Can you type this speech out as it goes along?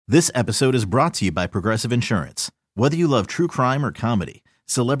This episode is brought to you by Progressive Insurance. Whether you love true crime or comedy,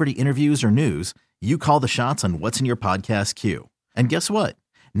 celebrity interviews or news, you call the shots on what's in your podcast queue. And guess what?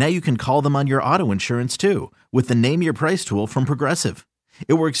 Now you can call them on your auto insurance too with the Name Your Price tool from Progressive.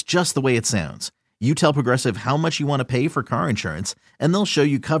 It works just the way it sounds. You tell Progressive how much you want to pay for car insurance, and they'll show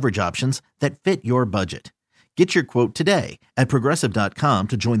you coverage options that fit your budget. Get your quote today at Progressive.com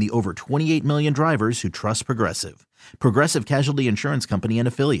to join the over 28 million drivers who trust Progressive. Progressive Casualty Insurance Company and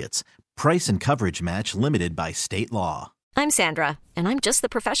Affiliates. Price and coverage match limited by state law. I'm Sandra, and I'm just the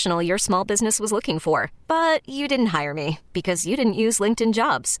professional your small business was looking for. But you didn't hire me because you didn't use LinkedIn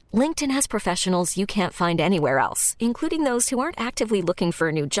Jobs. LinkedIn has professionals you can't find anywhere else, including those who aren't actively looking for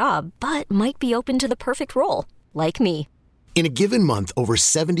a new job, but might be open to the perfect role, like me. In a given month, over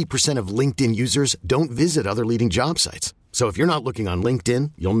 70% of LinkedIn users don't visit other leading job sites. So if you're not looking on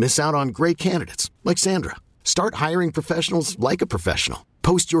LinkedIn, you'll miss out on great candidates like Sandra. Start hiring professionals like a professional.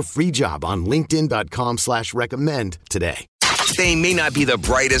 Post your free job on linkedin.com/recommend today. They may not be the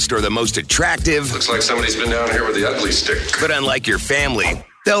brightest or the most attractive. Looks like somebody's been down here with the ugly stick. But unlike your family,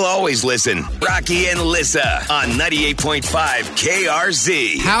 they'll always listen. Rocky and Lissa on 98.5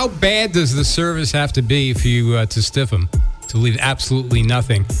 KRZ. How bad does the service have to be for you to stiff them? To leave absolutely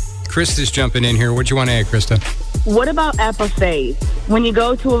nothing. Krista's jumping in here. What do you want to add, Krista? What about at buffets? When you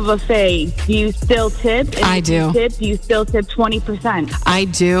go to a buffet, do you still tip? And I do. Do you still tip 20%? I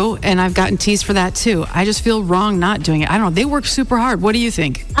do, and I've gotten teased for that too. I just feel wrong not doing it. I don't know. They work super hard. What do you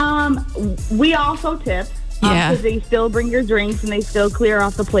think? We also tip. Yeah. Because they still bring your drinks and they still clear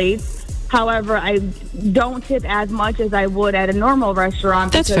off the plates. However, I don't tip as much as I would at a normal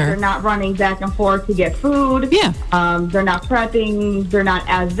restaurant That's because fair. they're not running back and forth to get food. Yeah. They're not prepping. They're not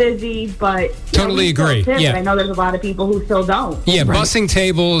as busy, but Totally we still agree. tip, Yeah. but I know there's a lot of people who still don't. Yeah, Right. bussing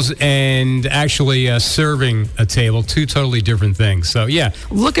tables and actually serving a table, two totally different things. So, yeah.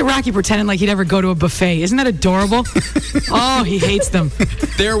 Look at Rocky pretending like he'd ever go to a buffet. Isn't that adorable? Oh, he hates them.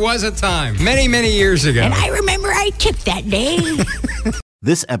 There was a time, many, many years ago. I remember I tipped that day.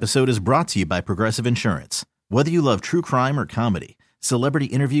 This episode is brought to you by Progressive Insurance. Whether you love true crime or comedy, celebrity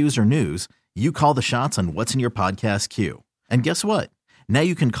interviews or news, you call the shots on what's in your podcast queue. And guess what? Now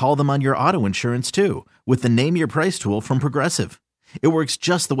you can call them on your auto insurance too with the Name Your Price tool from Progressive. It works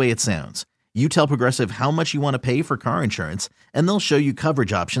just the way it sounds. You tell Progressive how much you want to pay for car insurance, and they'll show you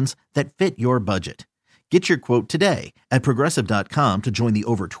coverage options that fit your budget. Get your quote today at Progressive.com to join the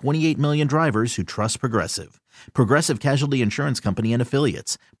over 28 million drivers who trust Progressive. Progressive Casualty Insurance Company and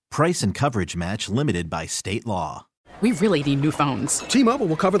Affiliates. Price and coverage match limited by state law. We really need new phones. T-Mobile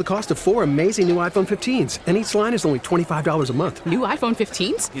will cover the cost of 4 amazing new iPhone 15s, and each line is only $25 a month. New iPhone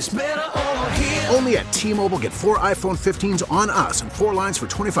 15s? It's better over here. Only at T-Mobile, get 4 iPhone 15s on us and 4 lines for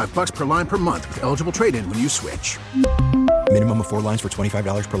 $25 per line per month with eligible trade-in when you switch. Minimum of 4 lines for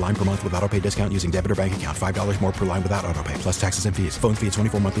 $25 per line per month with autopay discount using debit or bank account. $5 more per line without autopay, plus taxes and fees. Phone fee at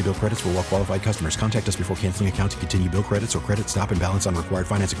 24 monthly bill credits for well-qualified customers. Contact us before canceling account to continue bill credits or credit stop and balance on required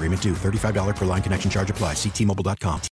finance agreement due. $35 per line connection charge applies. See T-Mobile.com.